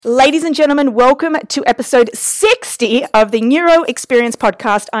Ladies and gentlemen, welcome to episode 60 of the Neuro Experience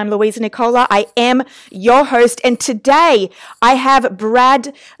podcast. I'm Louisa Nicola. I am your host, and today I have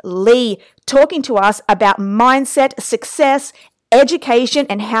Brad LEA talking to us about mindset, success, education,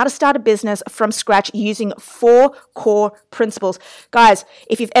 and how to start a business from scratch using 4 core principles. Guys,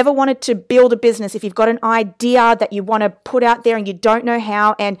 if you've ever wanted to build a business, if you've got an idea that you want to put out there and you don't know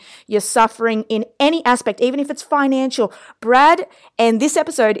how and you're suffering in any aspect, even if it's financial, Brad and this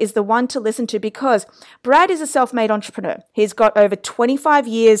episode is the one to listen to because Brad is a self-made entrepreneur. He's got over 25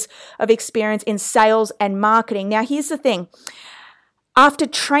 years of experience in sales and marketing. Now, here's the thing. After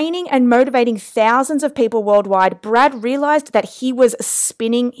training and motivating thousands of people worldwide, Brad realized that he was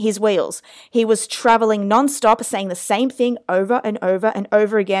spinning his wheels. He was traveling nonstop, saying the same thing over and over and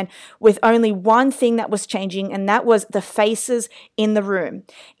over again with only one thing that was changing, and that was the faces in the room.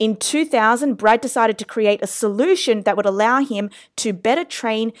 In 2000, Brad decided to create a solution that would allow him to better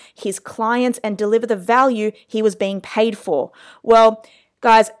train his clients and deliver the value he was being paid for. Well,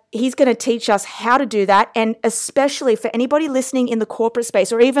 guys, he's going to teach us how to do that. And especially for anybody listening in the corporate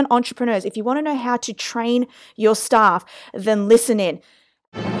space or even entrepreneurs, if you want to know how to train your staff, then listen in.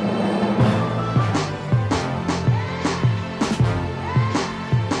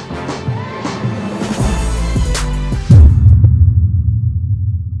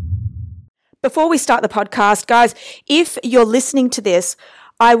 Before we start the podcast, guys, if you're listening to this,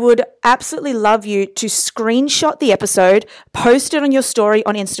 I would absolutely love you to screenshot the episode, post it on your story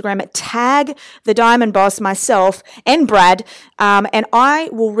on Instagram, tag the Diamond Boss, myself, and Brad, and I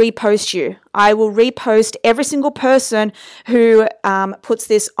will repost you. I will repost every single person who puts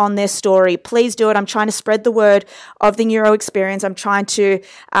this on their story. Please do it. I'm trying to spread the word of the Neuro Experience. I'm trying to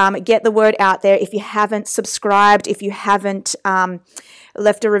get the word out there. If you haven't subscribed, if you haven't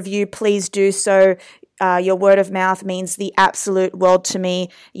left a review, please do so. Your word of mouth means the absolute world to me.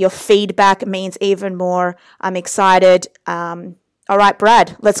 Your feedback means even more. I'm excited. All right,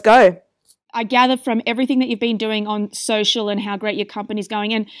 Brad, let's go. I gather from everything that you've been doing on social and how great your company's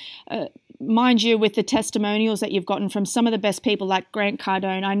going. And mind you, with the testimonials that you've gotten from some of the best people like Grant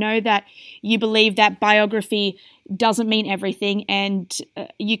Cardone, I know that you believe that biography doesn't mean everything and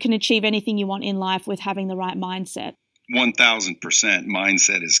you can achieve anything you want in life with having the right mindset. 1000%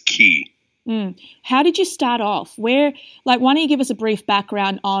 mindset is key. How did you start off? Why don't you give us a brief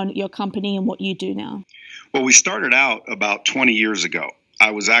background on your company and what you do now? Well, we started out about 20 years ago.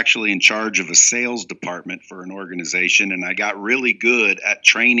 I was actually in charge of a sales department for an organization, and I got really good at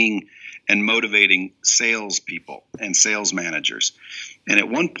training and motivating salespeople and sales managers. And at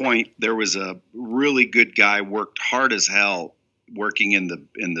one point, there was a really good guy, worked hard as hell working in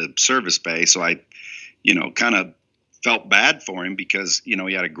the service bay. So I, kind of felt bad for him because, he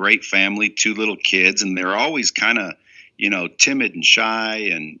had a great family, 2 little kids, and they're always kind of, timid and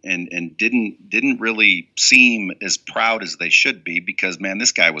shy and didn't really seem as proud as they should be because, man,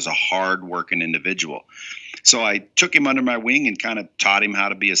 this guy was a hard working individual. So I took him under my wing and kind of taught him how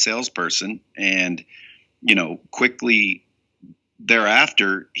to be a salesperson. And, quickly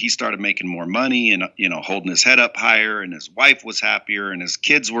thereafter, he started making more money and, holding his head up higher, and his wife was happier and his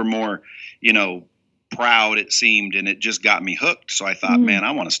kids were more, proud, it seemed, and it just got me hooked. So I thought, man,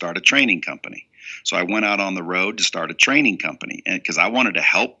 I want to start a training company. So I went out on the road to start a training company, and because I wanted to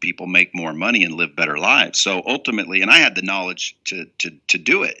help people make more money and live better lives. So ultimately, and I had the knowledge to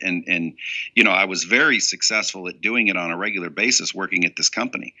do it, and I was very successful at doing it on a regular basis, working at this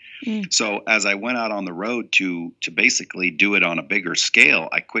company. So as I went out on the road to basically do it on a bigger scale,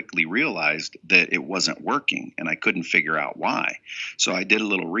 I quickly realized that it wasn't working, and I couldn't figure out why. So I did a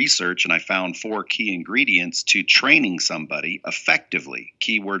little research, and I found 4 key ingredients to training somebody effectively.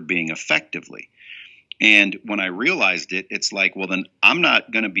 Keyword being effectively. And when I realized it, it's like, well, then I'm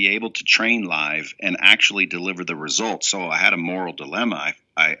not going to be able to train live and actually deliver the results. So I had a moral dilemma.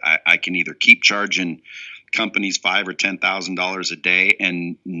 I can either keep charging companies $5,000 or $10,000 a day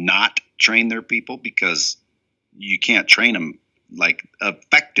and not train their people because you can't train them, like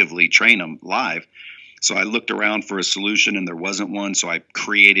effectively train them live. So I looked around for a solution and there wasn't one. So I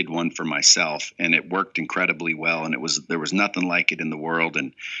created one for myself, and it worked incredibly well. And there was nothing like it in the world.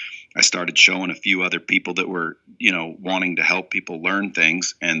 And I started showing a few other people that were, wanting to help people learn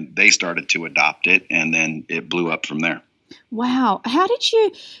things, and they started to adopt it, and then it blew up from there. Wow. How did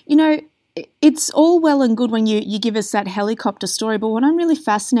you, it's all well and good when you give us that helicopter story, but what I'm really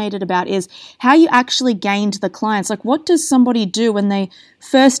fascinated about is how you actually gained the clients. Like, what does somebody do when they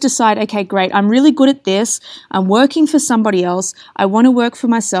first decide, okay, great, I'm really good at this. I'm working for somebody else. I want to work for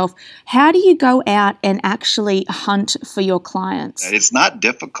myself. How do you go out and actually hunt for your clients? It's not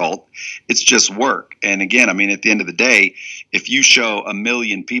difficult. It's just work. And again, I mean, at the end of the day, if you show 1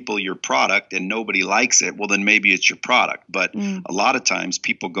 million people your product and nobody likes it, well, then maybe it's your product. But a lot of times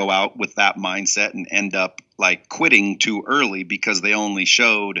people go out with that mindset and end up like quitting too early because they only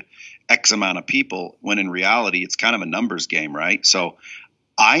showed X amount of people, when in reality, it's kind of a numbers game, right? So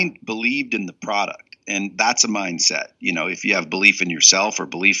I believed in the product, and that's a mindset. You know, if you have belief in yourself or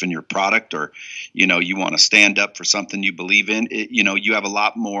belief in your product, or, you know, you want to stand up for something you believe in, you know, you have a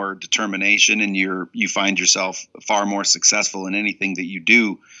lot more determination, and you find yourself far more successful in anything that you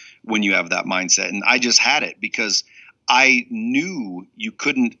do when you have that mindset. And I just had it because I knew you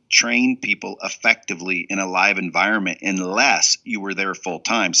couldn't train people effectively in a live environment unless you were there full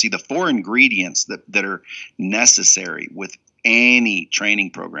time. See, the 4 ingredients that are necessary with any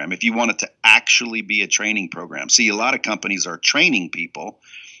training program, if you want it to actually be a training program. See, a lot of companies are training people,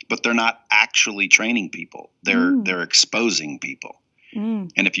 but they're not actually training people. They're exposing people.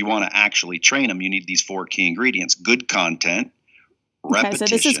 And if you want to actually train them, you need these 4 key ingredients: good content,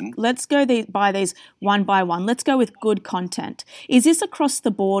 repetition. Okay, so let's go by these one by one. Let's go with good content. Is this across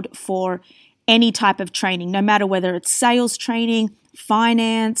the board for any type of training, no matter whether it's sales training,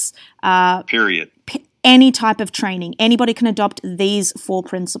 finance, period? Any type of training? Anybody can adopt these 4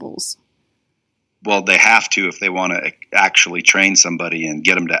 principles? Well, they have to if they want to actually train somebody and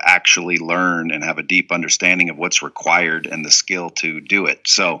get them to actually learn and have a deep understanding of what's required and the skill to do it.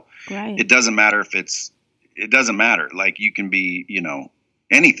 So It doesn't matter it doesn't matter. Like, you can be, you know,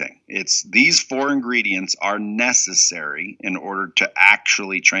 anything. It's these 4 ingredients are necessary in order to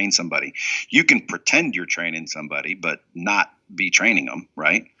actually train somebody. You can pretend you're training somebody, but not be training them,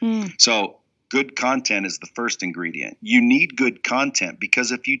 right? So good content is the first ingredient. You need good content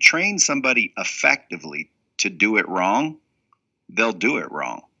because if you train somebody effectively to do it wrong, they'll do it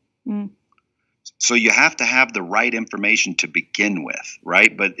wrong. So you have to have the right information to begin with,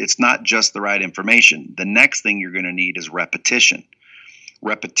 right? But it's not just the right information. The next thing you're going to need is repetition.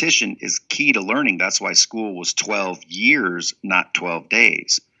 Repetition is key to learning. That's why school was 12 years, not 12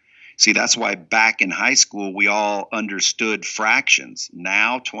 days. See, that's why back in high school, we all understood fractions.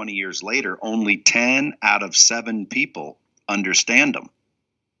 Now, 20 years later, only 10 out of 7 people understand them.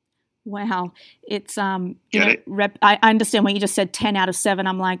 Wow. It's, I understand when you just said 10 out of 7.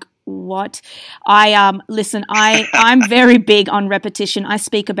 I'm like, what? Listen, I'm very big on repetition. I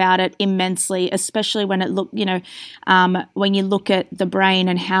speak about it immensely, especially when when you look at the brain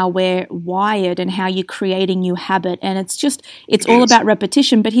and how we're wired and how you're creating new habit. And it's all about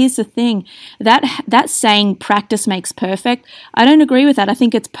repetition. But here's the thing, that saying practice makes perfect, I don't agree with that. I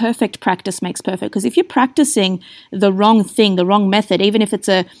think it's perfect practice makes perfect. Because if you're practicing the wrong thing, the wrong method, even if it's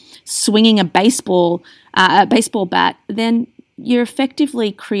swinging a baseball bat, then you're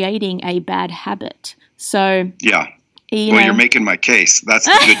effectively creating a bad habit. So yeah. You're making my case. That's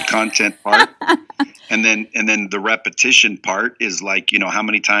the good content part. And then the repetition part is like, you know, how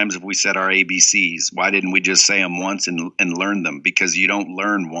many times have we said our ABCs? Why didn't we just say them once and learn them? Because you don't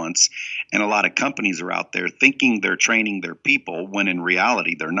learn once. And a lot of companies are out there thinking they're training their people when in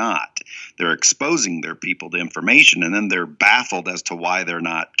reality they're not. They're exposing their people to information, and then they're baffled as to why they're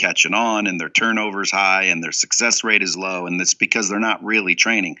not catching on, and their turnover's high and their success rate is low. And it's because they're not really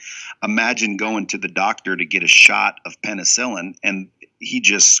training. Imagine going to the doctor to get a shot of penicillin and he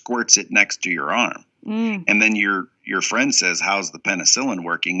just squirts it next to your arm. And then your friend says, how's the penicillin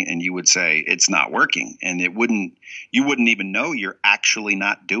working? And you would say, it's not working. And you wouldn't even know you're actually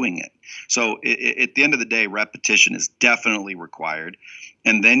not doing it. So at the end of the day, repetition is definitely required.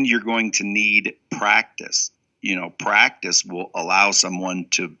 And then you're going to need practice. You know, practice will allow someone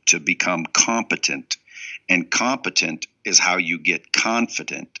to become competent. And competent is how you get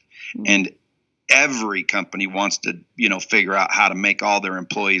confident. And every company wants to, you know, figure out how to make all their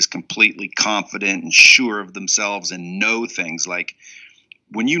employees completely confident and sure of themselves and know things. Like,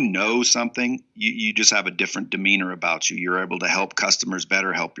 when you know something, you just have a different demeanor about you. You're able to help customers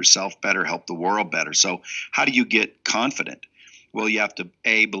better, help yourself better, help the world better. So how do you get confident? Well, you have to,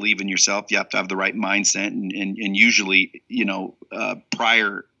 believe in yourself. You have to have the right mindset. And usually, you know,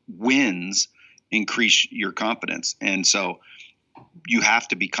 prior wins increase your confidence. And so you have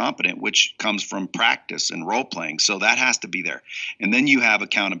to be competent, which comes from practice and role playing. So that has to be there. And then you have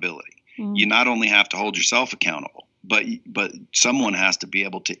accountability. You not only have to hold yourself accountable, but someone has to be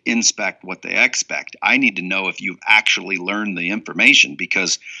able to inspect what they expect. I need to know if you've actually learned the information,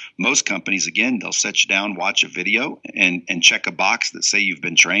 because most companies, again, they'll set you down, watch a video and check a box that say you've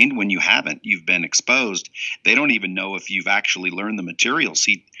been trained when you haven't. You've been exposed. They don't even know if you've actually learned the material.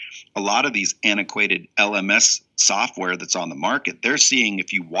 See, a lot of these antiquated LMS software that's on the market, they're seeing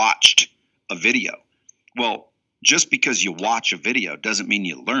if you watched a video. Well, just because you watch a video doesn't mean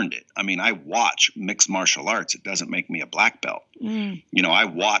you learned it. I mean, I watch mixed martial arts. It doesn't make me a black belt. I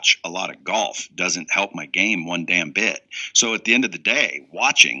watch a lot of golf. Doesn't help my game one damn bit. So at the end of the day,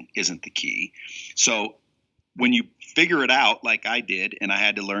 watching isn't the key. So when you figure it out like I did, and I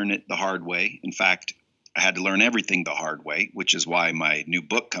had to learn it the hard way. In fact, I had to learn everything the hard way, which is why my new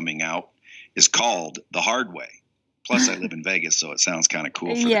book coming out is called The Hard Way. Plus, I live in Vegas, so it sounds kind of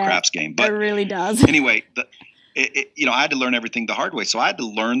cool for the craps game. But it really does. Anyway, I had to learn everything the hard way. So I had to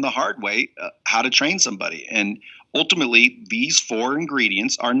learn the hard way how to train somebody. And ultimately, these 4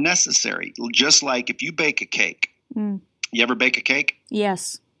 ingredients are necessary. Just like if you bake a cake. You ever bake a cake?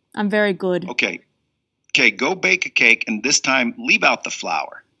 Yes, I'm very good. Okay, go bake a cake, and this time leave out the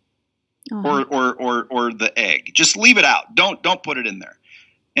flour or the egg. Just leave it out. Don't put it in there.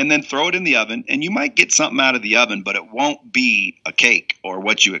 And then throw it in the oven, and you might get something out of the oven, but it won't be a cake or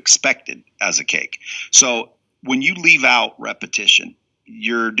what you expected as a cake. So when you leave out repetition,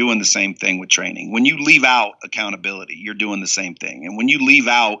 you're doing the same thing with training. When you leave out accountability, you're doing the same thing. And when you leave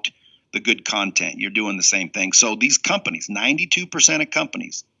out the good content, you're doing the same thing. So these companies, 92% of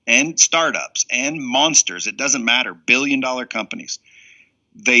companies and startups and monsters, it doesn't matter, billion-dollar companies,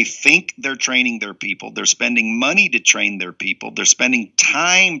 they think they're training their people. They're spending money to train their people. They're spending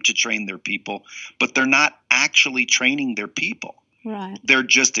time to train their people, but they're not actually training their people. Right. They're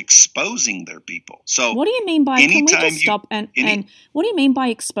just exposing their people. So what do you mean by, can we just stop and what do you mean by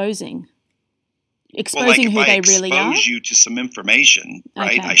exposing? Exposing who they really are? If I expose you to some information,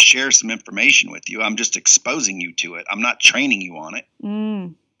 right? Okay. I share some information with you. I'm just exposing you to it. I'm not training you on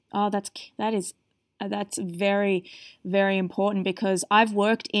it. Oh, that's very, very important, because I've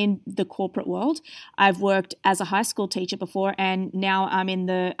worked in the corporate world. I've worked as a high school teacher before, and now I'm in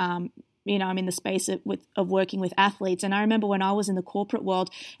the I'm in the space of working with athletes. And I remember when I was in the corporate world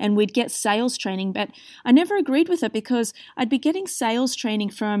and we'd get sales training, but I never agreed with it, because I'd be getting sales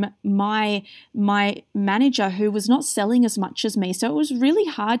training from my manager who was not selling as much as me. So it was really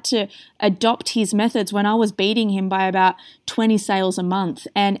hard to adopt his methods when I was beating him by about 20 sales a month.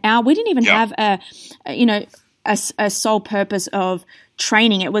 And we didn't even have a sole purpose of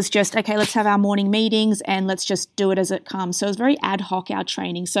training. It was just, okay, let's have our morning meetings and let's just do it as it comes. So it was very ad hoc, our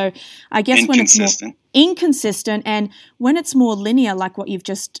training. So I guess when it's more inconsistent, and when it's more linear, like what you've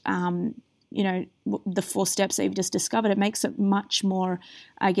just, the 4 steps that you've just discovered, it makes it much more,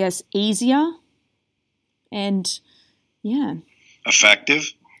 I guess, easier and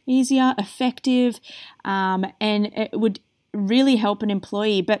effective. Easier, effective, and it would really help an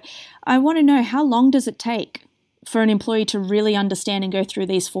employee. But I want to know, how long does it take for an employee to really understand and go through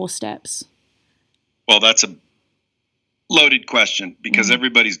these 4 steps? Well, that's a loaded question, because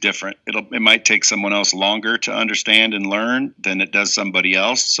everybody's different. It might take someone else longer to understand and learn than it does somebody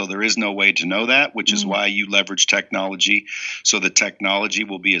else. So there is no way to know that, which is why you leverage technology. So the technology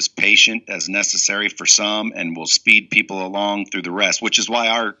will be as patient as necessary for some and will speed people along through the rest, which is why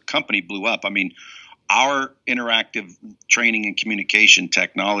our company blew up. I mean, our interactive training and communication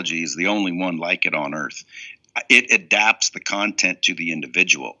technology is the only one like it on earth. It adapts the content to the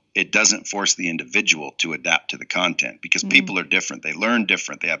individual. It doesn't force the individual to adapt to the content, because people are different. They learn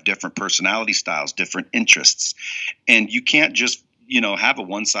different. They have different personality styles, different interests. And you can't just, have a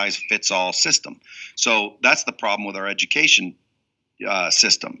one-size-fits-all system. So that's the problem with our education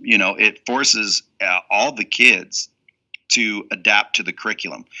system. It forces all the kids to adapt to the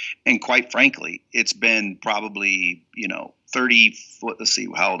curriculum. And quite frankly, it's been probably,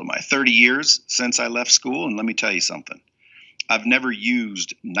 30 years since I left school. And let me tell you something. I've never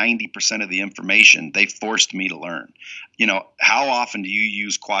used 90% of the information they forced me to learn. How often do you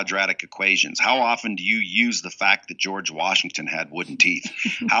use quadratic equations? How often do you use the fact that George Washington had wooden teeth?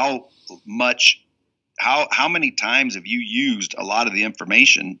 How many times have you used a lot of the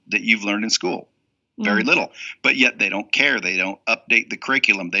information that you've learned in school? Very little. But yet they don't care. They don't update the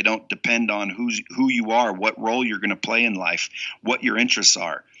curriculum. They don't depend on who you are, what role you're going to play in life, what your interests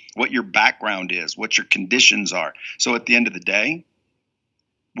are, what your background is, what your conditions are. So at the end of the day,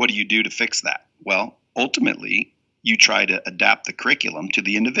 what do you do to fix that? Well, ultimately, you try to adapt the curriculum to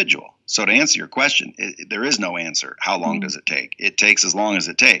the individual. So to answer your question, there is no answer. How long does it take? It takes as long as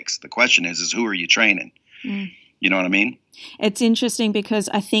it takes. The question is who are you training? You know what I mean? It's interesting because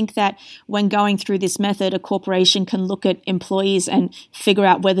I think that when going through this method, a corporation can look at employees and figure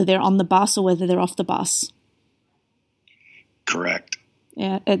out whether they're on the bus or whether they're off the bus. Correct.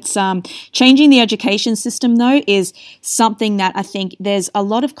 Yeah, it's changing the education system, though, is something that I think there's a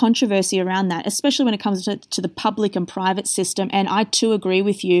lot of controversy around that, especially when it comes to the public and private system. And I too agree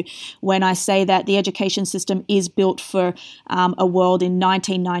with you when I say that the education system is built for a world in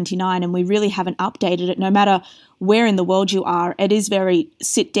 1999, and we really haven't updated it. No matter where in the world you are, it is very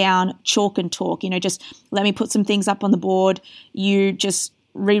sit down, chalk and talk. Just let me put some things up on the board. You just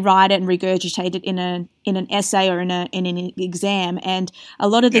rewrite it and regurgitate it in an essay or in an exam, and a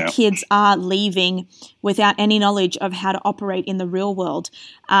lot of the kids are leaving without any knowledge of how to operate in the real world.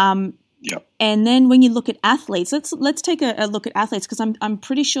 And then when you look at athletes, let's take a look at athletes, because I'm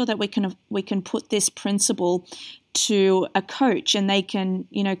pretty sure that we can put this principle to a coach, and they can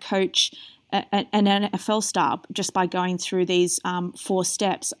coach an NFL star just by going through these 4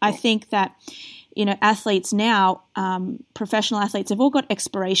 steps. I think that athletes now, professional athletes, have all got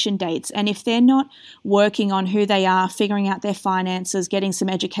expiration dates. And if they're not working on who they are, figuring out their finances, getting some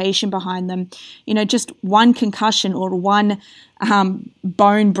education behind them, just one concussion or one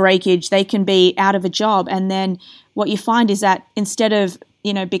bone breakage, they can be out of a job. And then what you find is that instead of,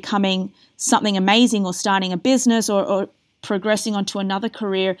 becoming something amazing or starting a business or progressing onto another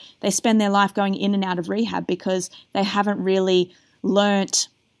career, they spend their life going in and out of rehab because they haven't really learnt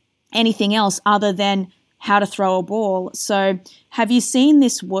anything else other than how to throw a ball. So have you seen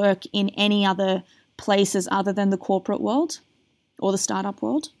this work in any other places other than the corporate world or the startup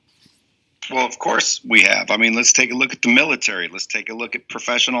world? Well, of course we have. I mean, let's take a look at the military. Let's take a look at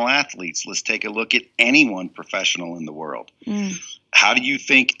professional athletes. Let's take a look at anyone professional in the world. How do you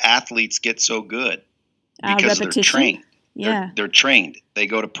think athletes get so good? Because they're trained. They're trained. They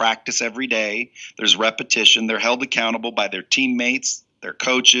go to practice every day. There's repetition. They're held accountable by their teammates, their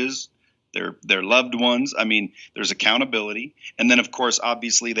coaches, their loved ones. I mean, there's accountability. And then, of course,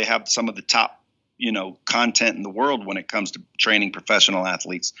 obviously they have some of the top, content in the world when it comes to training professional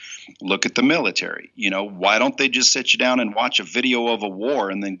athletes. Look at the military. Why don't they just sit you down and watch a video of a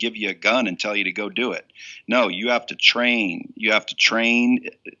war and then give you a gun and tell you to go do it? No, you have to train. You have to train,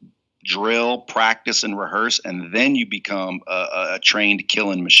 drill, practice, and rehearse, and then you become a trained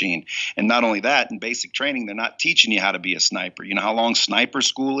killing machine. And not only that, in basic training, they're not teaching you how to be a sniper. You know how long sniper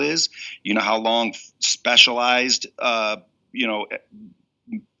school is? You know how long specialized,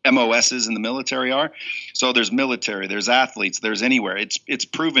 MOSs in the military are? So there's military, there's athletes, there's anywhere. It's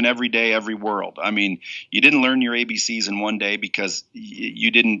proven every day, every world. I mean, you didn't learn your ABCs in one day because you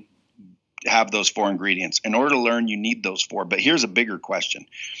didn't have those 4 ingredients. In order to learn, you need those 4. But here's a bigger question.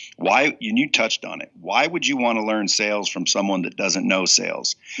 Why, and you touched on it, why would you want to learn sales from someone that doesn't know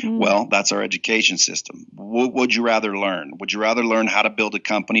sales? Well, that's our education system. What would you rather learn? Would you rather learn how to build a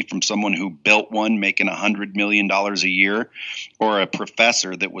company from someone who built one making $100 million a year, or a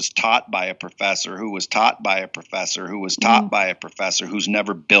professor that was taught by a professor who was taught by a professor who was taught by a professor who's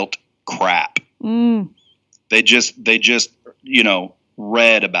never built crap? They just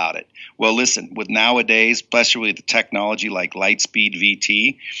read about it. Well, listen, with nowadays, especially with the technology like Lightspeed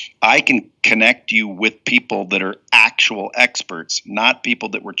VT, I can connect you with people that are actual experts, not people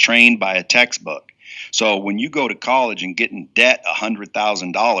that were trained by a textbook. So when you go to college and get in debt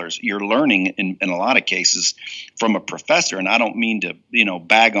 $100,000, you're learning in a lot of cases from a professor. And I don't mean to,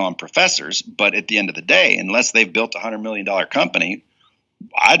 bag on professors, but at the end of the day, unless they've built a $100 million company,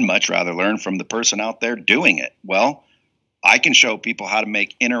 I'd much rather learn from the person out there doing it. Well, I can show people how to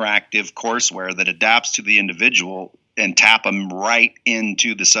make interactive courseware that adapts to the individual and tap them right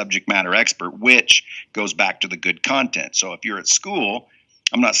into the subject matter expert, which goes back to the good content. So if you're at school,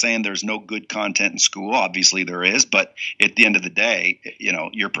 I'm not saying there's no good content in school. Obviously there is, but at the end of the day,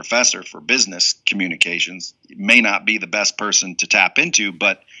 your professor for business communications may not be the best person to tap into,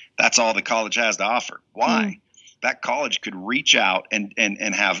 but that's all the college has to offer. Why? That college could reach out and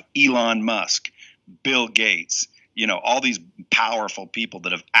have Elon Musk, Bill Gates, all these powerful people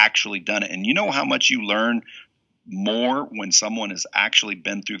that have actually done it. And you know how much you learn more when someone has actually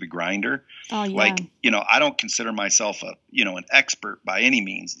been through the grinder? Oh, yeah. Like, I don't consider myself an expert by any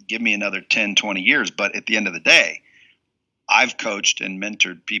means. Give me another 10, 20 years. But at the end of the day, I've coached and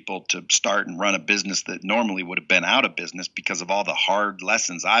mentored people to start and run a business that normally would have been out of business because of all the hard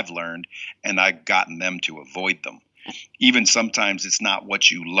lessons I've learned, and I've gotten them to avoid them. Even sometimes it's not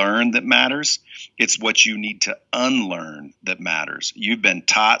what you learn that matters. It's what you need to unlearn that matters. You've been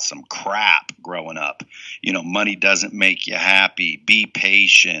taught some crap growing up. Money doesn't make you happy. Be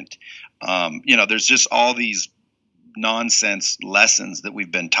patient. There's just all these nonsense lessons that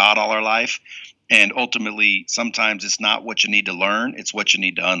we've been taught all our life. And ultimately, sometimes it's not what you need to learn, it's what you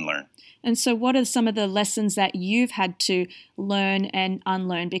need to unlearn. And so what are some of the lessons that you've had to learn and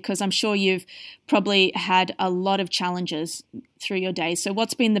unlearn? Because I'm sure you've probably had a lot of challenges through your days. So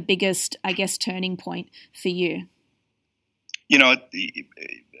what's been the biggest, I guess, turning point for you? You know,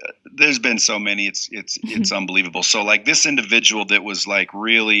 there's been so many, it's unbelievable. So like this individual that was like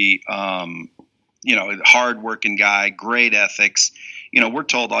really, hardworking guy, great ethics, we're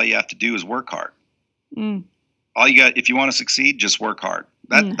told all you have to do is work hard. Mm. All you got, if you want to succeed, just work hard.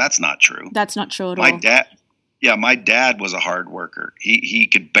 That's not true. That's not true at all. My dad was a hard worker. He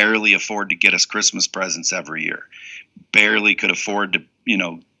could barely afford to get us Christmas presents every year. Barely could afford to,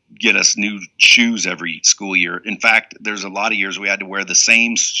 get us new shoes every school year. In fact, there's a lot of years we had to wear the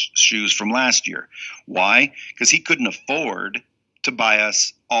same shoes from last year. Why? Because he couldn't afford to buy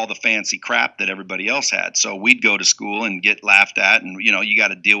us all the fancy crap that everybody else had. So we'd go to school and get laughed at, and you got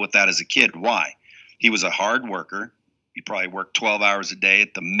to deal with that as a kid. Why? He was a hard worker. He probably worked 12 hours a day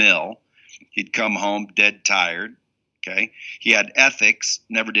at the mill. He'd come home dead tired. Okay. He had ethics,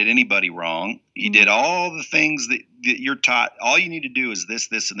 never did anybody wrong. He did all the things that you're taught. All you need to do is this,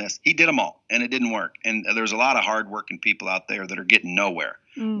 this, and this. He did them all, and it didn't work. And there's a lot of hardworking people out there that are getting nowhere.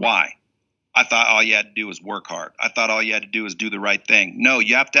 Why? I thought all you had to do was work hard. I thought all you had to do was do the right thing. No,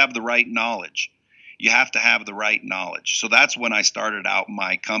 you have to have the right knowledge. You have to have the right knowledge. So that's when I started out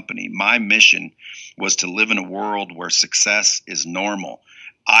my company. My mission was to live in a world where success is normal.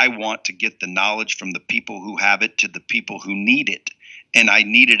 I want to get the knowledge from the people who have it to the people who need it. And I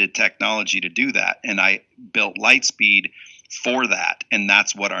needed a technology to do that. And I built Lightspeed for that. And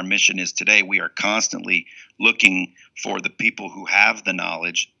that's what our mission is today. We are constantly looking for the people who have the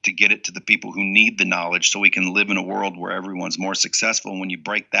knowledge to get it to the people who need the knowledge so we can live in a world where everyone's more successful. And when you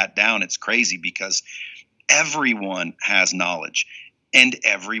break that down, it's crazy because everyone has knowledge. And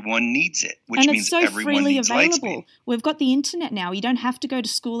everyone needs it, which means so everyone needs Lightspeed. And it's so freely available. We've got the internet now. You don't have to go to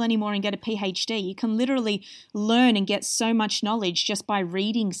school anymore and get a PhD. You can literally learn and get so much knowledge just by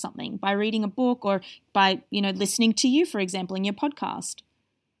reading something, by reading a book, or by, listening to you, for example, in your podcast.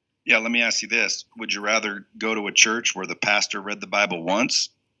 Yeah, let me ask you this. Would you rather go to a church where the pastor read the Bible once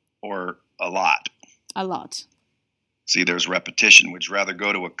or a lot? A lot. See, there's repetition. Would you rather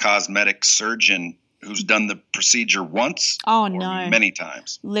go to a cosmetic surgeon who's done the procedure once or many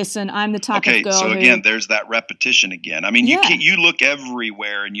times? Listen, I'm the type of girl so again, there's that repetition again. I mean, you look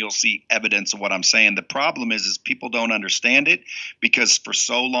everywhere and you'll see evidence of what I'm saying. The problem is people don't understand it because for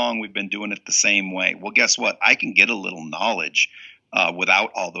so long we've been doing it the same way. Well, guess what? I can get a little knowledge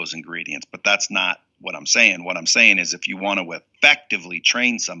without all those ingredients, but that's not what I'm saying. What I'm saying is if you want to effectively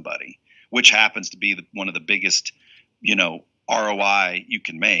train somebody, which happens to be one of the biggest, ROI you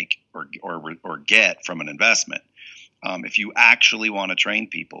can make or get from an investment. If you actually want to train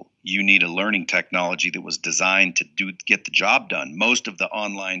people, you need a learning technology that was designed to get the job done. Most of the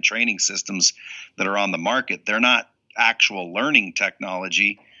online training systems that are on the market, they're not actual learning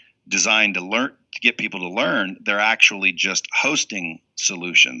technology designed to get people to learn. They're actually just hosting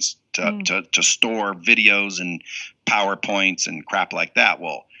solutions to store videos and PowerPoints and crap like that.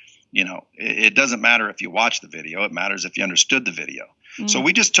 Well, it doesn't matter if you watch the video. It matters if you understood the video. So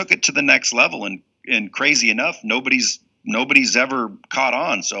we just took it to the next level, and crazy enough, nobody's ever caught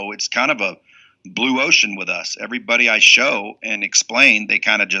on. So it's kind of a blue ocean with us. Everybody I show and explain, they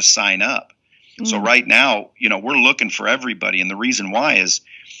kind of just sign up. So right now, we're looking for everybody. And the reason why is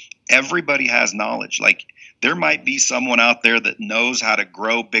everybody has knowledge. Like there might be someone out there that knows how to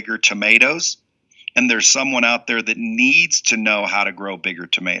grow bigger tomatoes. And there's someone out there that needs to know how to grow bigger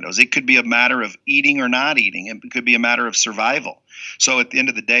tomatoes. It could be a matter of eating or not eating. It could be a matter of survival. So at the end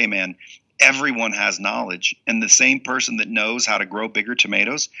of the day, man, everyone has knowledge. And the same person that knows how to grow bigger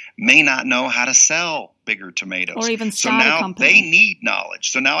tomatoes may not know how to sell bigger tomatoes. Or even start a company. They need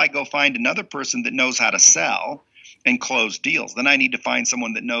knowledge. So now I go find another person that knows how to sell and close deals. Then I need to find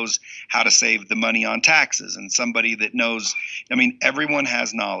someone that knows how to save the money on taxes and somebody that knows. I mean, everyone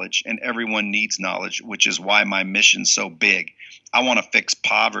has knowledge and everyone needs knowledge, which is why my mission's so big. I want to fix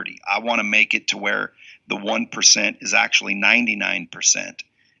poverty. I want to make it to where the 1% is actually 99%.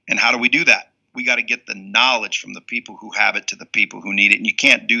 And how do we do that? We got to get the knowledge from the people who have it to the people who need it. And you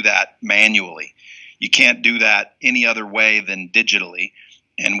can't do that manually. You can't do that any other way than digitally.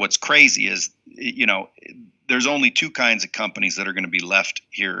 And what's crazy is, there's only two kinds of companies that are going to be left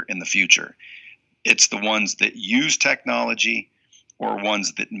here in the future. It's the ones that use technology or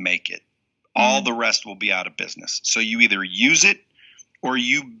ones that make it. All the rest will be out of business. So you either use it or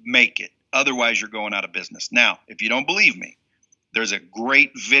you make it. Otherwise, you're going out of business. Now, if you don't believe me, there's a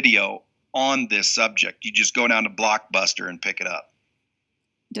great video on this subject. You just go down to Blockbuster and pick it up.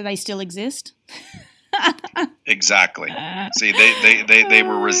 Do they still exist? Exactly. See, they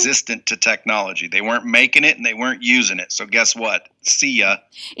were resistant to technology. They weren't making it and they weren't using it. So guess what? See ya.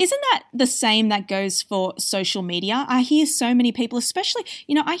 Isn't that the same that goes for social media? I hear so many people, especially,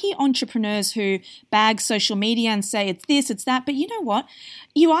 I hear entrepreneurs who bag social media and say it's this, it's that. But you know what?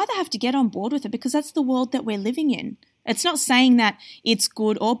 You either have to get on board with it because that's the world that we're living in. It's not saying that it's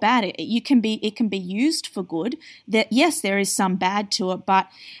good or bad. It can be used for good. That yes, there is some bad to it, but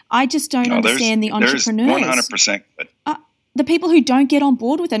I just don't understand the entrepreneurs. There's 100% good. The people who don't get on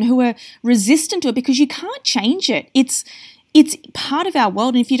board with it and who are resistant to it because you can't change it. It's part of our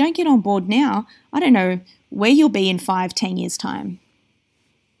world, and if you don't get on board now, I don't know where you'll be in 5-10 years' time.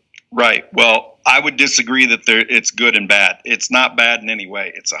 Right. Well, I would disagree that it's good and bad. It's not bad in any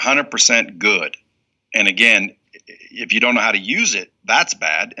way. It's 100% good. And again, if you don't know how to use it, that's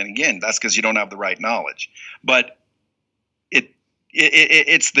bad. And again, that's because you don't have the right knowledge. But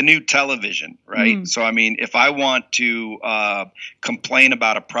it's the new television, right? So, I mean, if I want to complain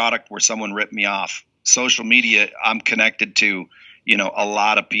about a product where someone ripped me off, social media, I'm connected to, a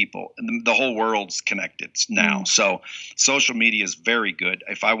lot of people. The whole world's connected now. So social media is very good.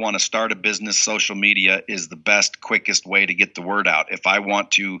 If I want to start a business, social media is the best, quickest way to get the word out. If I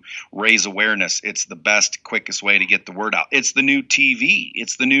want to raise awareness, it's the best, quickest way to get the word out. It's the new TV.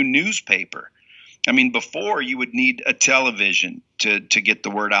 It's the new newspaper. I mean, before you would need a television to get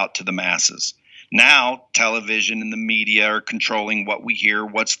the word out to the masses. Now, television and the media are controlling what we hear,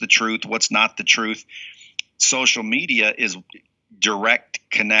 what's the truth, what's not the truth. Social media is direct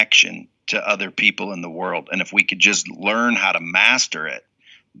connection to other people in the world. And if we could just learn how to master it,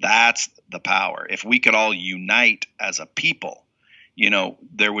 that's the power. If we could all unite as a people,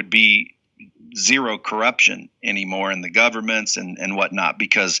 there would be zero corruption anymore in the governments and whatnot,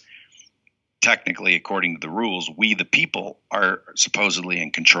 because technically, according to the rules, we, the people, are supposedly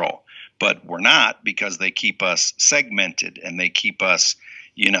in control. But we're not, because they keep us segmented and they keep us,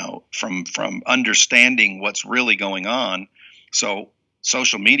 from understanding what's really going on. So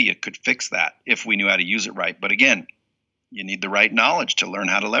social media could fix that if we knew how to use it right. But again, you need the right knowledge to learn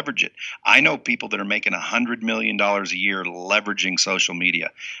how to leverage it. I know people that are making $100 million a year leveraging social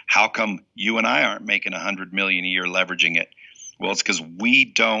media. How come you and I aren't making $100 million a year leveraging it? Well, it's because we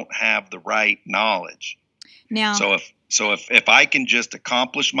don't have the right knowledge. Now, so if I can just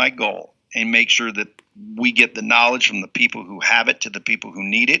accomplish my goal and make sure that we get the knowledge from the people who have it to the people who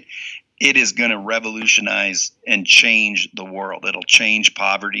need it, it is going to revolutionize and change the world. It'll change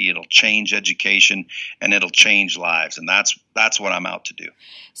poverty, it'll change education, and it'll change lives. And that's what I'm out to do.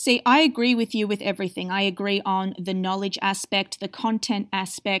 See, I agree with you with everything. I agree on the knowledge aspect, the content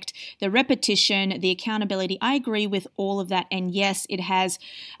aspect, the repetition, the accountability. I agree with all of that. And yes, it has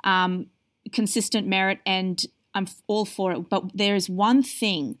consistent merit, and I'm all for it. But there is one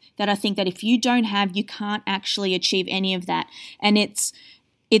thing that I think that if you don't have, you can't actually achieve any of that. And it's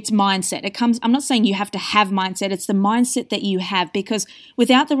mindset. I'm not saying you have to have mindset. It's the mindset that you have, because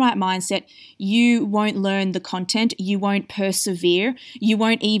without the right mindset, you won't learn the content. You won't persevere. You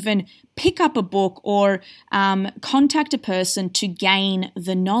won't even pick up a book or contact a person to gain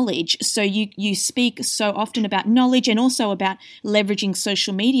the knowledge. So you speak so often about knowledge and also about leveraging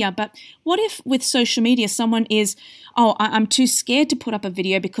social media. But what if with social media, someone is, I'm too scared to put up a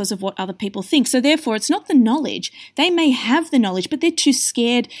video because of what other people think. So therefore, it's not the knowledge. They may have the knowledge, but they're too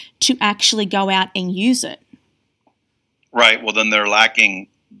scared to actually go out and use it. Right. Well, then they're lacking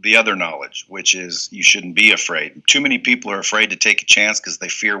the other knowledge, which is you shouldn't be afraid. Too many people are afraid to take a chance because they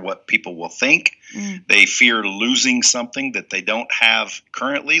fear what people will think. They fear losing something that they don't have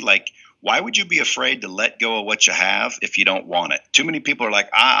currently. Like, why would you be afraid to let go of what you have if you don't want it? Too many people are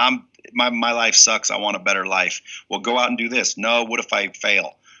like, my life sucks. I want a better life. Well, go out and do this. No, what if I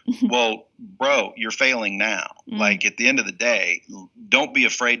fail? Well, bro, you're failing now. Like, at the end of the day, don't be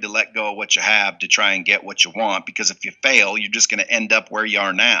afraid to let go of what you have to try and get what you want, because if you fail, you're just going to end up where you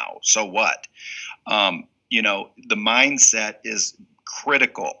are now. So what? The mindset is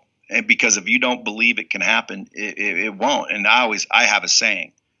critical, and because if you don't believe it can happen, it won't. And I have a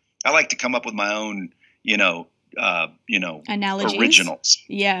saying. I like to come up with my own, analogies, originals.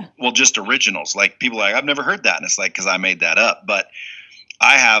 Yeah. Well, just originals. Like, people are like, I've never heard that. And it's like, because I made that up. But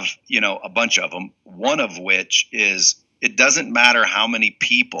I have, a bunch of them, one of which is, it doesn't matter how many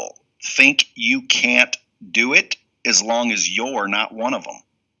people think you can't do it as long as you're not one of them.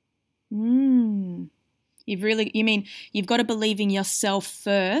 You've got to believe in yourself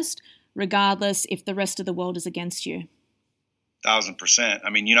first, regardless if the rest of the world is against you. 1,000%. I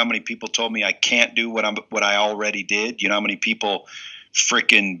mean, you know how many people told me I can't do what I already did? You know how many people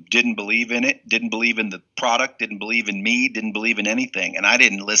frickin' didn't believe in it, didn't believe in the product, didn't believe in me, didn't believe in anything. And I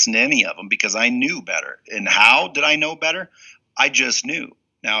didn't listen to any of them because I knew better. And how did I know better? I just knew.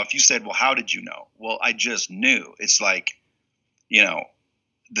 Now, if you said, well, how did you know? Well, I just knew. It's like,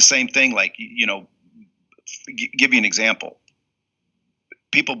 the same thing, like, give you an example.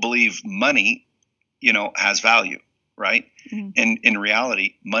 People believe money, has value, right? Mm-hmm. And in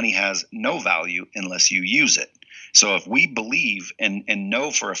reality, money has no value unless you use it. So if we believe and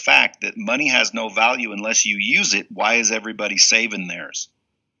know for a fact that money has no value unless you use it, why is everybody saving theirs?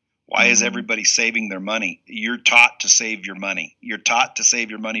 Why is everybody saving their money? You're taught to save your money. You're taught to save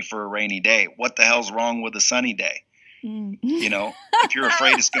your money for a rainy day. What the hell's wrong with a sunny day? If you're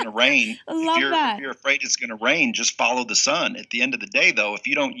afraid it's going to rain, if you're afraid it's going to rain, just follow the sun. At the end of the day, though, if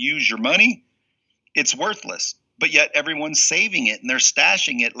you don't use your money, it's worthless. But yet everyone's saving it and they're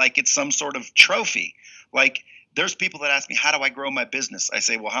stashing it like it's some sort of trophy. Like, there's people that ask me, how do I grow my business? I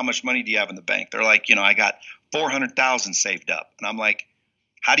say, well, how much money do you have in the bank? They're like, I got 400,000 saved up. And I'm like,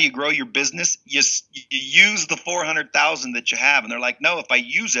 how do you grow your business? You use the 400,000 that you have. And they're like, no, if I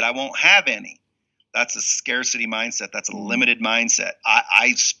use it, I won't have any. That's a scarcity mindset. That's a limited mindset.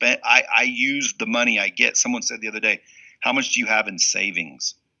 I use the money I get. Someone said the other day, how much do you have in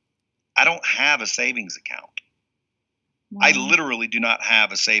savings? I don't have a savings account. Wow. I literally do not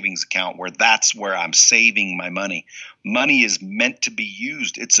have a savings account where that's where I'm saving my money. Money is meant to be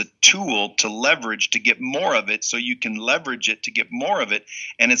used. It's a tool to leverage to get more of it so you can leverage it to get more of it.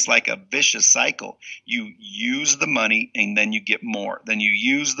 And it's like a vicious cycle. You use the money and then you get more. Then you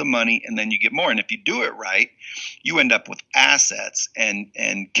use the money and then you get more. And if you do it right, you end up with assets and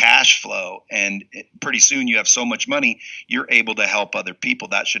cash flow. And pretty soon you have so much money, you're able to help other people.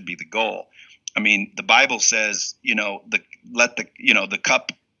 That should be the goal. I mean, the Bible says, the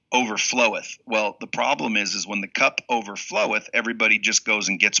cup overfloweth. Well, the problem is when the cup overfloweth, everybody just goes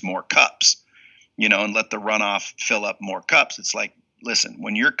and gets more cups, and let the runoff fill up more cups. It's like, listen,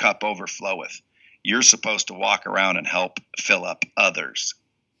 when your cup overfloweth, you're supposed to walk around and help fill up others'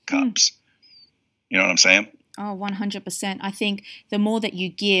 cups. You know what I'm saying? Oh, 100%. I think the more that you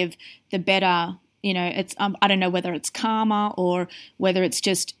give, the better. It's I don't know whether it's karma or whether it's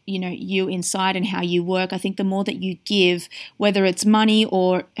just, you inside and how you work. I think the more that you give, whether it's money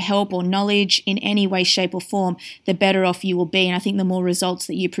or help or knowledge in any way, shape or form, the better off you will be. And I think the more results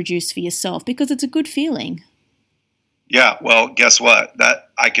that you produce for yourself, because it's a good feeling. Yeah. Well, guess what?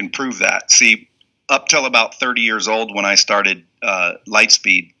 That I can prove that. See, up till about 30 years old, when I started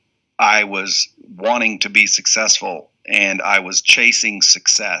Lightspeed, I was wanting to be successful and I was chasing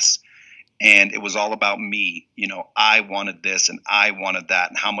success. And it was all about me. I wanted this and I wanted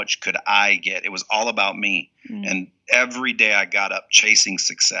that. And how much could I get? It was all about me. And every day I got up chasing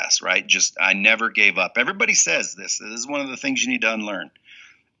success, right? I never gave up. Everybody says this. This is one of the things you need to unlearn.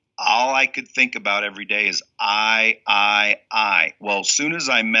 All I could think about every day is I. Well, as soon as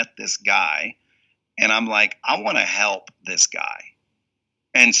I met this guy and I'm like, I want to help this guy.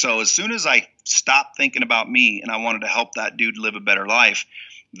 And so as soon as I stopped thinking about me and I wanted to help that dude live a better life,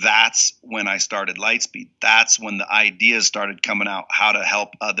 that's when I started Lightspeed. That's when the ideas started coming out, how to help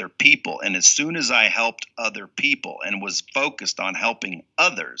other people. And as soon as I helped other people and was focused on helping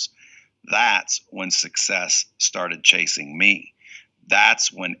others, that's when success started chasing me.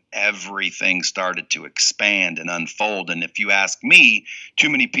 That's when everything started to expand and unfold. And if you ask me, too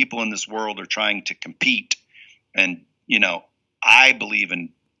many people in this world are trying to compete. And, I believe in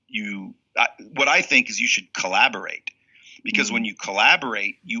you. What I think is you should collaborate. Because when you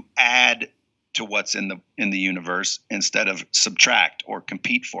collaborate, you add to what's in the universe instead of subtract or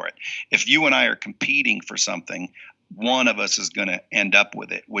compete for it. If you and I are competing for something, one of us is going to end up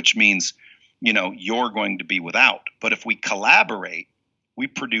with it, which means, you're going to be without. But if we collaborate, we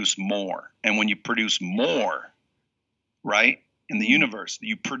produce more. And when you produce more, right, in the universe,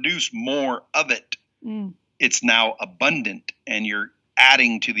 you produce more of it. It's now abundant and you're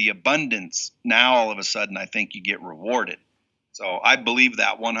adding to the abundance. Now, all of a sudden, I think you get rewarded. So I believe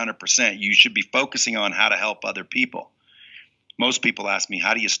that 100%. You should be focusing on how to help other people. Most people ask me,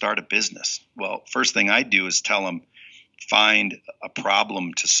 how do you start a business? Well, first thing I do is tell them, find a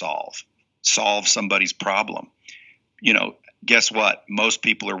problem to solve somebody's problem. Guess what? Most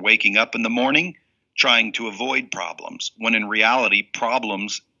people are waking up in the morning trying to avoid problems, when in reality,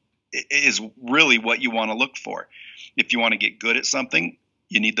 problems is really what you want to look for. If you want to get good at something,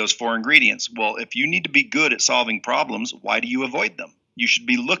 you need those 4 ingredients. Well, if you need to be good at solving problems, why do you avoid them? You should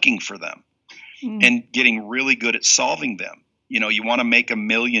be looking for them and getting really good at solving them. You want to make $1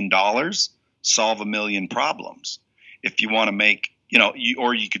 million, solve 1 million problems. If you want to make,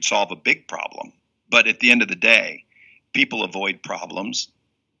 or you could solve a big problem. But at the end of the day, people avoid problems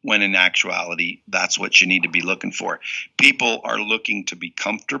when in actuality, that's what you need to be looking for. People are looking to be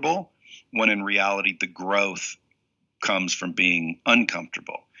comfortable when in reality, the growth comes from being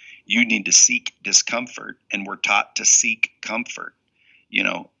uncomfortable. You need to seek discomfort, and we're taught to seek comfort. You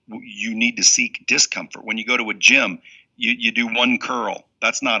know, you need to seek discomfort. When you go to a gym, you do one curl.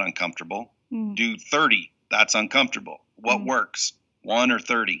 That's not uncomfortable. Do 30. That's uncomfortable. What works? 1 or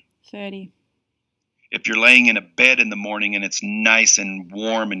 30? 30. If you're laying in a bed in the morning and it's nice and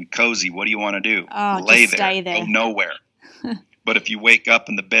warm and cozy, what do you want to do? Lay there. Stay there. Go nowhere. But if you wake up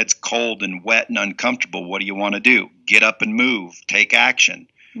and the bed's cold and wet and uncomfortable, what do you want to do? Get up and move. Take action.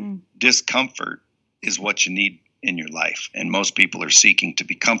 Discomfort is what you need in your life. And most people are seeking to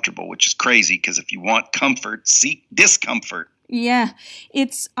be comfortable, which is crazy, because if you want comfort, seek discomfort. Yeah,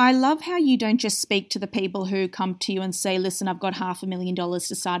 I love how you don't just speak to the people who come to you and say, listen, I've got $500,000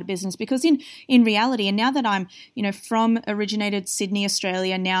 to start a business, because in reality, and now that I'm, from originated Sydney,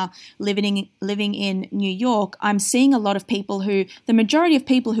 Australia, now living in New York, I'm seeing a lot of people the majority of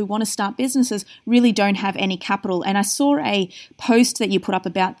people who want to start businesses really don't have any capital. And I saw a post that you put up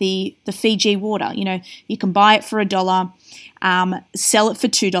about the Fiji water. You can buy it for $1, sell it for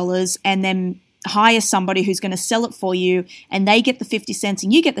 $2, and then hire somebody who's going to sell it for you, and they get the 50 cents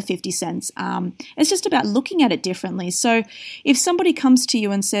and you get the 50 cents. It's just about looking at it differently. So if somebody comes to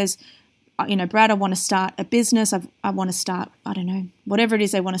you and says, Brad, I want to start a business. I want to start, I don't know, whatever it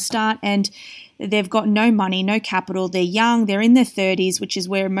is they want to start, and they've got no money, no capital. They're young. They're in their 30s, which is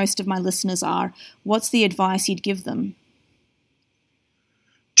where most of my listeners are. What's the advice you'd give them?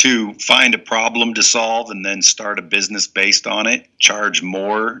 To find a problem to solve and then start a business based on it. Charge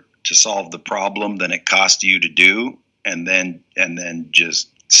more to solve the problem than it cost you to do, and then just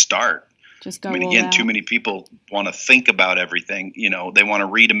start. Just go. Again, too many people want to think about everything. They want to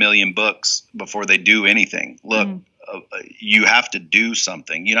read 1 million books before they do anything. Look, you have to do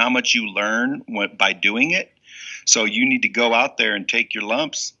something. You know how much you learn by doing it? So you need to go out there and take your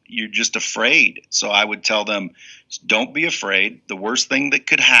lumps. You're just afraid. So I would tell them, don't be afraid. The worst thing that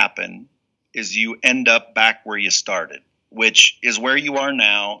could happen is you end up back where you started, which is where you are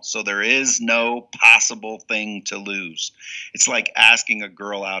now. So there is no possible thing to lose. It's like asking a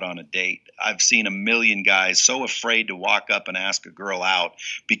girl out on a date. I've seen 1 million guys so afraid to walk up and ask a girl out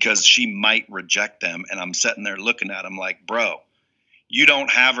because she might reject them. And I'm sitting there looking at them like, bro, you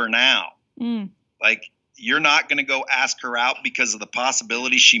don't have her now. Like, you're not going to go ask her out because of the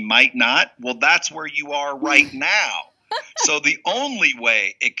possibility she might not. Well, that's where you are right now. So the only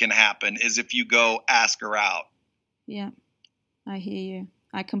way it can happen is if you go ask her out. Yeah, I hear you.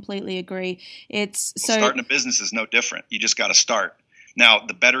 I completely agree. Starting a business is no different. You just got to start. Now,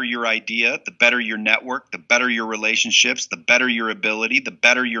 the better your idea, the better your network, the better your relationships, the better your ability, the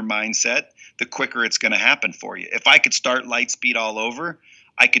better your mindset, the quicker it's going to happen for you. If I could start Lightspeed all over,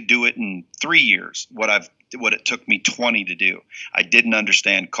 I could do it in 3 years, what it took me 20 to do. I didn't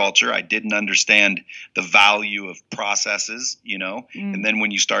understand culture. I didn't understand the value of processes, and then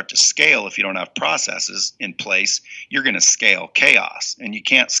when you start to scale, if you don't have processes in place, you're going to scale chaos, and you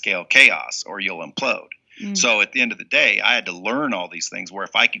can't scale chaos or you'll implode. So at the end of the day, I had to learn all these things where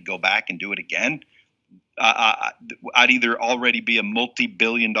if I could go back and do it again, I'd either already be a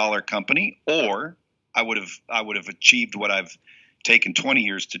multi-billion-dollar company, or I would have achieved what I've taken 20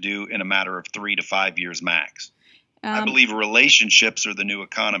 years to do in a matter of 3 to 5 years max. I believe relationships are the new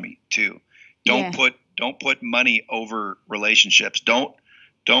economy too. Don't put money over relationships. Don't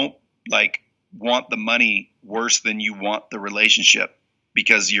like want the money worse than you want the relationship,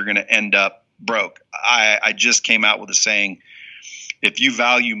 because you're going to end up broke. I just came out with a saying, if you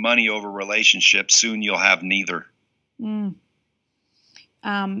value money over relationships, soon you'll have neither. Look,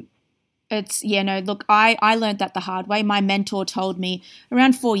 I learned that the hard way. My mentor told me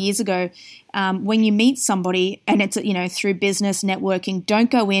around 4 years ago, when you meet somebody and it's, through business networking,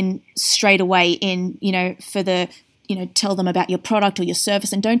 don't go in straight away tell them about your product or your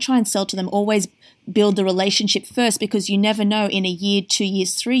service, and don't try and sell to them. Always build the relationship first, because you never know, in a year, 2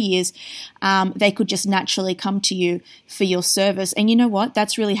 years, 3 years, they could just naturally come to you for your service. And you know what?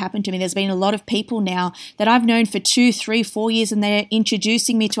 That's really happened to me. There's been a lot of people now that I've known for 2, 3, 4 years, and they're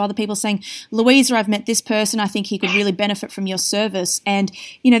introducing me to other people saying, Louisa, I've met this person. I think he could really benefit from your service. And,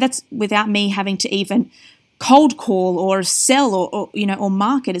 that's without me having to even cold call or sell or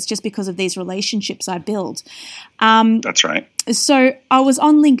market. It's just because of these relationships I build. That's right. So I was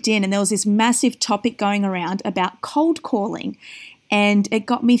on LinkedIn, and there was this massive topic going around about cold calling. And it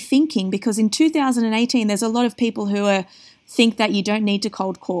got me thinking, because in 2018, there's a lot of people who are think that you don't need to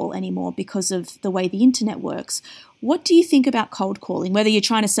cold call anymore because of the way the internet works. What do you think about cold calling, whether you're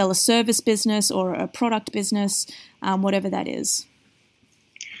trying to sell a service business or a product business, whatever that is?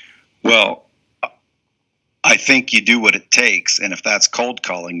 Well, I think you do what it takes, and if that's cold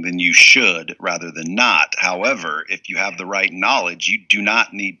calling, then you should rather than not. However, if you have the right knowledge, you do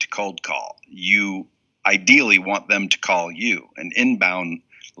not need to cold call. You ideally want them to call you. An inbound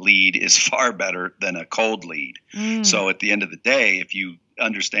lead is far better than a cold lead. So at the end of the day, if you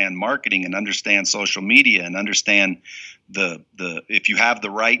understand marketing and understand social media and understand if you have the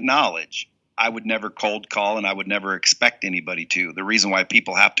right knowledge, I would never cold call, and I would never expect anybody to. The reason why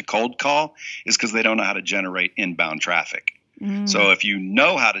people have to cold call is because they don't know how to generate inbound traffic. So if you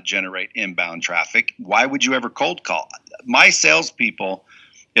know how to generate inbound traffic, why would you ever cold call? My salespeople,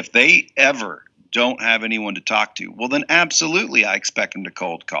 if they ever don't have anyone to talk to, well, then absolutely I expect them to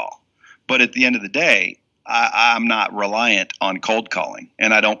cold call. But at the end of the day, I'm not reliant on cold calling,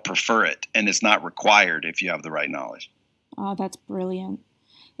 and I don't prefer it, and it's not required if you have the right knowledge. Oh, that's brilliant.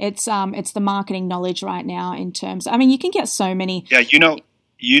 It's the marketing knowledge right now in terms. I mean, you can get so many. Yeah, you know.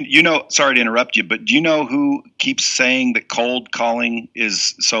 Sorry to interrupt you, but do you know who keeps saying that cold calling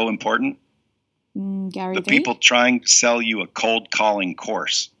is so important? Gary The V? people trying to sell you a cold calling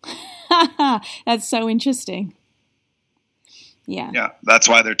course. That's so interesting. Yeah. Yeah, that's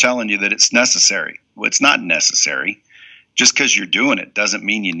why they're telling you that it's necessary. Well, it's not necessary. Just because you're doing it doesn't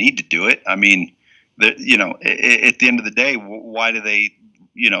mean you need to do it. I mean, at the end of the day, why do they,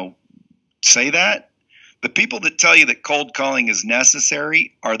 say that? The people that tell you that cold calling is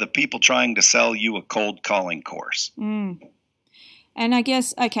necessary are the people trying to sell you a cold calling course. And I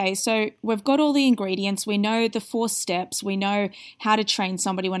guess, okay, so we've got all the ingredients. We know the 4 steps. We know how to train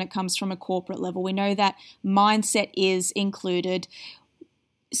somebody when it comes from a corporate level. We know that mindset is included.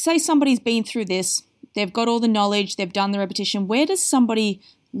 Say somebody's been through this. They've got all the knowledge. They've done the repetition. Where does somebody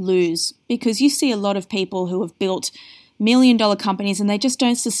lose? Because you see a lot of people who have built $1 million companies and they just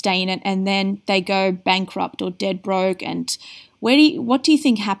don't sustain it, and then they go bankrupt or dead broke. And what do you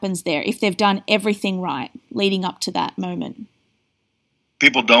think happens there if they've done everything right leading up to that moment?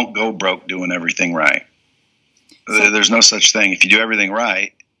 People don't go broke doing everything right. There's no such thing. If you do everything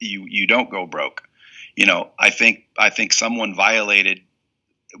right, you don't go broke. I think someone violated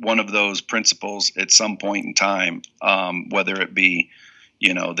one of those principles at some point in time, whether it be,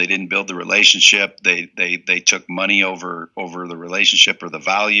 they didn't build the relationship. They took money over the relationship or the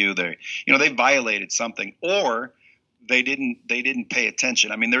value. They violated something, or they didn't pay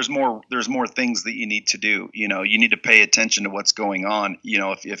attention. I mean, there's more things that you need to do. You need to pay attention to what's going on.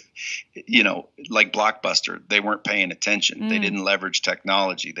 If like Blockbuster, they weren't paying attention. They didn't leverage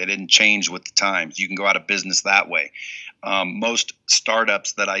technology. They didn't change with the times. You can go out of business that way. Most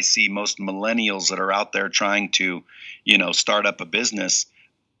startups that I see, most millennials that are out there trying to, start up a business,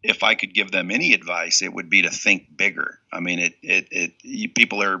 if I could give them any advice, it would be to think bigger. I mean,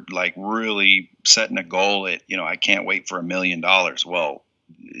 people are like really setting a goal at, I can't wait for $1 million. Well,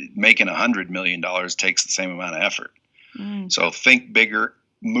 making $100 million takes the same amount of effort. So think bigger,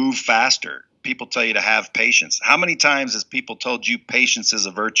 move faster. People tell you to have patience. How many times has people told you patience is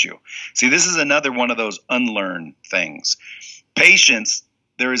a virtue? See, this is another one of those unlearned things. Patience,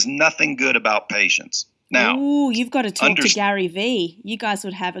 there is nothing good about patience. Now, ooh, you've got to talk to Gary V. You guys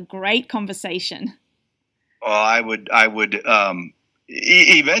would have a great conversation. Well, I would.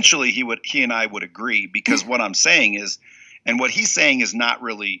 Eventually, he and I would agree, because what I'm saying is, and what he's saying is not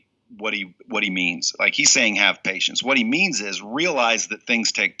really what he means. Like, he's saying have patience. What he means is realize that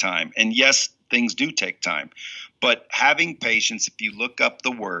things take time, and yes, things do take time. But having patience, if you look up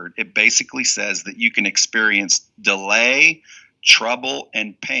the word, it basically says that you can experience delay, trouble,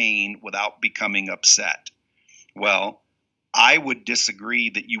 and pain without becoming upset. Well, I would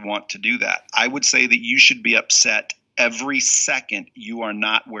disagree that you want to do that. I would say that you should be upset every second you are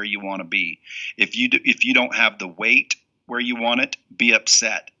not where you want to be. If you don't have the weight where you want it, be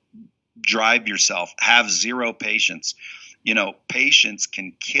upset. Drive yourself. Have zero patience. Patience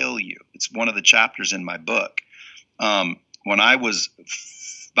can kill you. It's one of the chapters in my book. When I was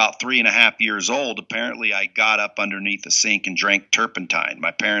about 3.5 years old, apparently I got up underneath the sink and drank turpentine.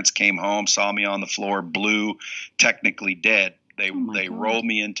 My parents came home, saw me on the floor, blue, technically dead. They rolled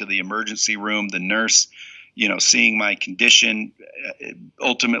me into the emergency room. The nurse, seeing my condition,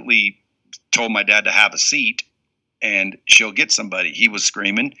 ultimately told my dad to have a seat and she'll get somebody. He was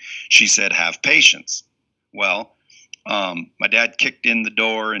screaming. She said, have patience. Well, my dad kicked in the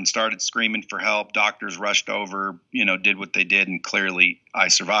door and started screaming for help. Doctors rushed over, did what they did, and clearly I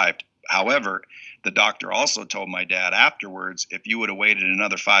survived. However, the doctor also told my dad afterwards, if you would have waited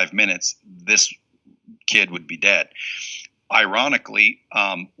another 5 minutes, this kid would be dead. ironically,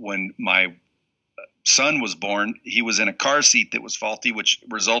 when my son was born, he was in a car seat that was faulty, which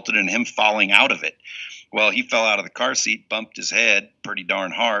resulted in him falling out of it. Well, he fell out of the car seat, bumped his head pretty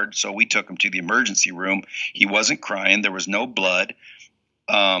darn hard. So we took him to the emergency room. He wasn't crying. There was no blood.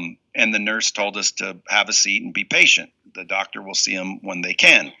 And the nurse told us to have a seat and be patient. The doctor will see him when they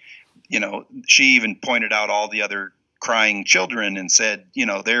can. She even pointed out all the other crying children and said,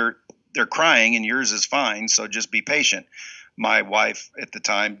 they're crying and yours is fine. So just be patient. My wife at the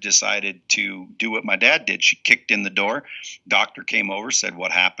time decided to do what my dad did. She kicked in the door. Doctor came over, said,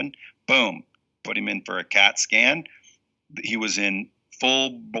 "What happened?" Boom. Put him in for a CAT scan. He was in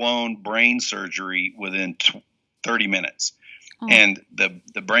full-blown brain surgery within 30 minutes. Oh. And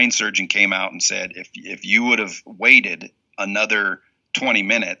the brain surgeon came out and said, if you would have waited another 20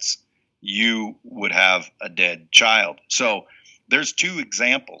 minutes, you would have a dead child. So there's two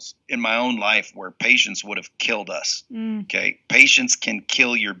examples in my own life where patience would have killed us. Okay. Patience can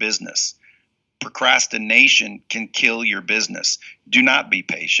kill your business. Procrastination can kill your business. Do not be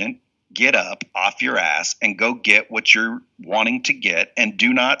patient. Get up off your ass and go get what you're wanting to get, and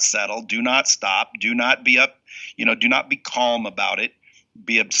do not settle. Do not stop. Do not be do not be calm about it.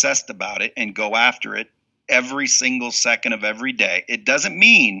 Be obsessed about it and go after it every single second of every day. It doesn't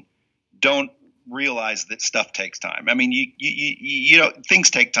mean don't realize that stuff takes time. I mean, things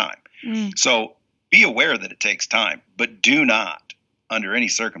take time. So be aware that it takes time, but do not, under any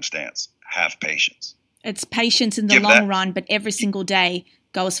circumstance, have patience. It's patience in the long run, but every single day,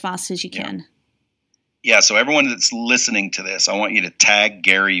 go as fast as you can. Yeah. So everyone that's listening to this, I want you to tag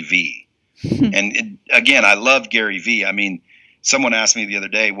Gary V. And again, I love Gary V. I mean, someone asked me the other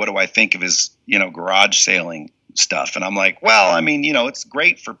day, what do I think of his, garage sailing stuff? And I'm like, well, I mean, it's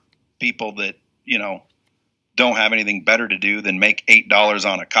great for people that, don't have anything better to do than make $8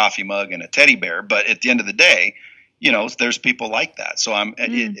 on a coffee mug and a teddy bear. But at the end of the day, there's people like that. So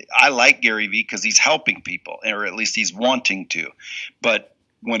I like Gary V because he's helping people, or at least he's wanting to. But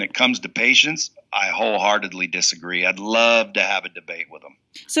when it comes to patience, I wholeheartedly disagree. I'd love to have a debate with him.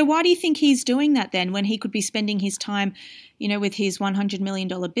 So why do you think he's doing that then, when he could be spending his time, with his $100 million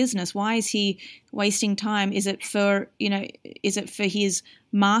business? Why is he wasting time? Is it for his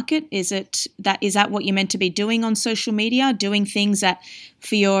market? Is that what you're meant to be doing on social media? Doing things that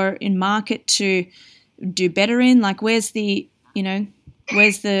for your in market to do better in? Like, where's the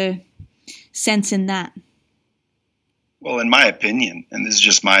sense in that? Well, in my opinion, and this is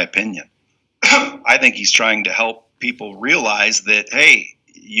just my opinion, I think he's trying to help people realize that, hey,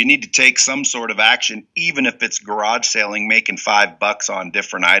 you need to take some sort of action, even if it's garage sailing, making $5 on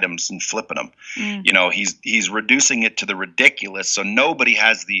different items and flipping them. He's reducing it to the ridiculous. So nobody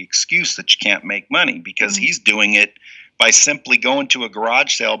has the excuse that you can't make money, because he's doing it by simply going to a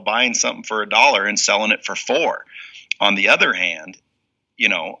garage sale, buying something for $1 and selling it for $4. On the other hand,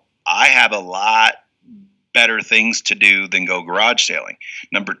 I have a lot better things to do than go garage sailing.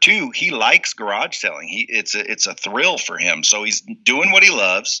 Number two, he likes garage selling. It's a thrill for him. So he's doing what he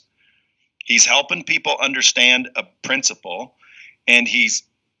loves. He's helping people understand a principle, and he's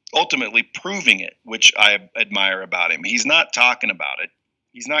ultimately proving it, which I admire about him. He's not talking about it.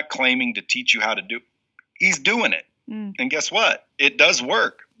 He's not claiming to teach you how to do it. He's doing it. And guess what? It does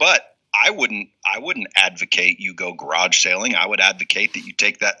work. But I wouldn't advocate you go garage sailing. I would advocate that you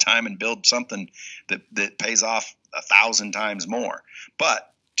take that time and build something that pays off 1,000 times more.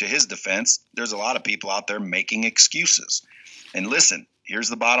 But to his defense, there's a lot of people out there making excuses. And listen, here's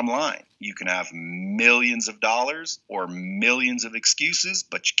the bottom line. You can have millions of dollars or millions of excuses,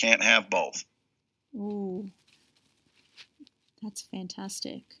 but you can't have both. Ooh, that's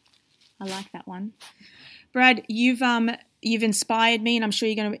fantastic. I like that one. Brad, you've inspired me, and I'm sure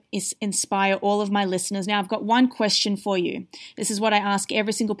you're going to inspire all of my listeners. Now, I've got one question for you. This is what I ask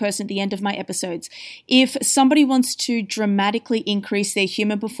every single person at the end of my episodes. If somebody wants to dramatically increase their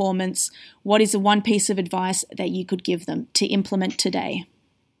human performance, what is the one piece of advice that you could give them to implement today?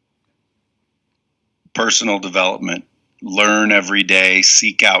 Personal development. Learn every day.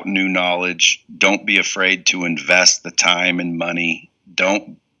 Seek out new knowledge. Don't be afraid to invest the time and money.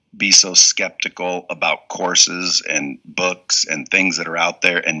 Don't be so skeptical about courses and books and things that are out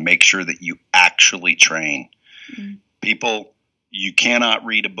there, and make sure that you actually train. People, you cannot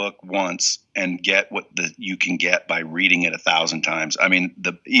read a book once and get what you can get by reading it 1,000 times. I mean,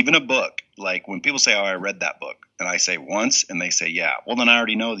 even a book, like when people say, oh, I read that book, and I say once, and they say, yeah, well, then I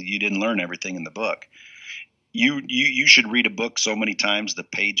already know that you didn't learn everything in the book. You should read a book so many times the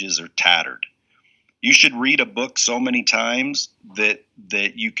pages are tattered. You should read a book so many times that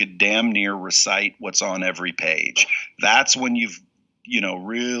you could damn near recite what's on every page. That's when you've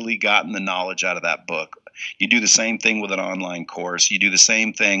really gotten the knowledge out of that book. You do the same thing with an online course. You do the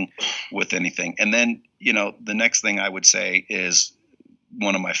same thing with anything. And then, the next thing I would say is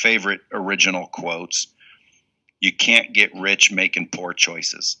one of my favorite original quotes. You can't get rich making poor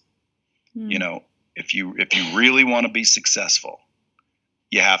choices. If you really want to be successful,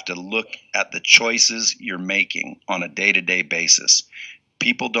 you have to look at the choices you're making on a day-to-day basis.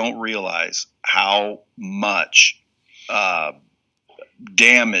 People don't realize how much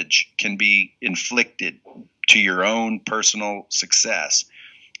damage can be inflicted to your own personal success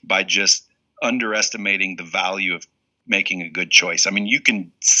by just underestimating the value of making a good choice. I mean, you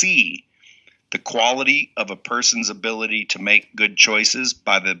can see the quality of a person's ability to make good choices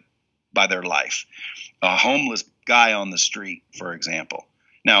by their life. A homeless guy on the street, for example.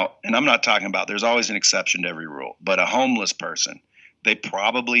 Now, and I'm not talking about, there's always an exception to every rule, but a homeless person, they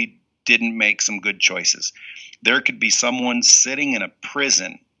probably didn't make some good choices. There could be someone sitting in a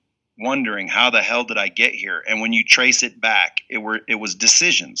prison wondering, how the hell did I get here? And when you trace it back, it was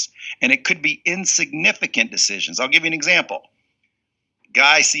decisions. And it could be insignificant decisions. I'll give you an example.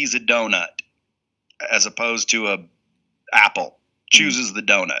 Guy sees a donut as opposed to a apple, chooses the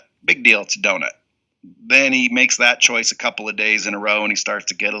donut. Big deal, it's a donut. Then he makes that choice a couple of days in a row and he starts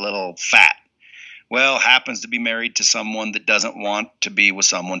to get a little fat. Well, happens to be married to someone that doesn't want to be with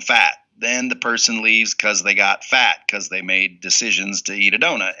someone fat. Then the person leaves because they got fat, because they made decisions to eat a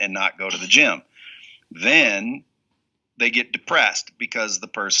donut and not go to the gym. Then they get depressed because the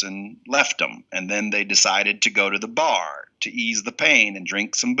person left them. And then they decided to go to the bar to ease the pain and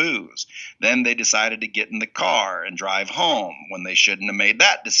drink some booze. Then they decided to get in the car and drive home when they shouldn't have made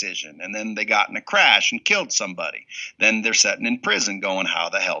that decision. And then they got in a crash and killed somebody. Then they're sitting in prison going, how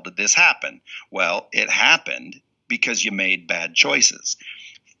the hell did this happen? Well, it happened because you made bad choices.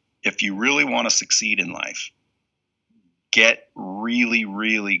 If you really want to succeed in life, get really,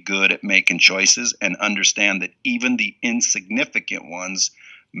 really good at making choices and understand that even the insignificant ones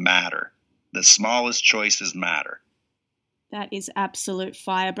matter. The smallest choices matter. That is absolute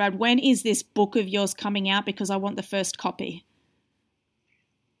fire, Brad. When is this book of yours coming out? Because I want the first copy.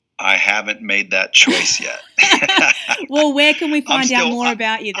 I haven't made that choice yet. Well, where can we find out more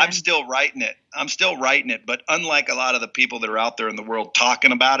about you then? I'm still writing it. But unlike a lot of the people that are out there in the world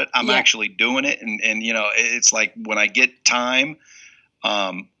talking about it, I'm actually doing it. And it's like when I get time,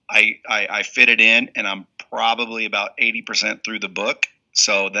 I fit it in, and I'm probably about 80% through the book.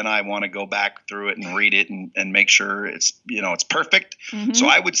 So then I want to go back through it and read it and make sure it's perfect. Mm-hmm. So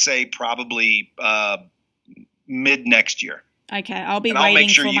I would say probably mid next year. Okay, I'll be waiting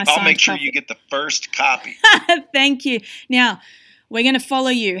for my signed copy. I'll make sure you get the first copy. Thank you. Now, we're going to follow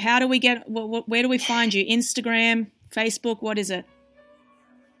you. How do we get? Where do we find you? Instagram, Facebook? What is it?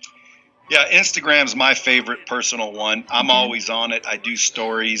 Yeah, Instagram's my favorite personal one. I'm always on it. I do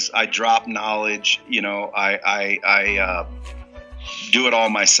stories. I drop knowledge. I do it all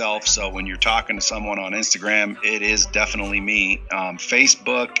myself. So when you're talking to someone on Instagram, it is definitely me.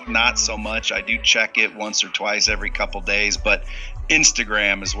 Facebook, not so much. I do check it once or twice every couple days, but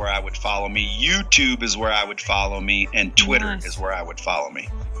Instagram is where I would follow me. YouTube is where I would follow me, and Twitter is where I would follow me.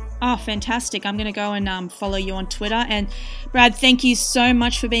 Oh, fantastic. I'm going to go and follow you on Twitter. And Brad, thank you so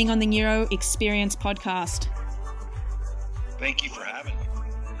much for being on the Neuro Experience podcast. Thank you for having me.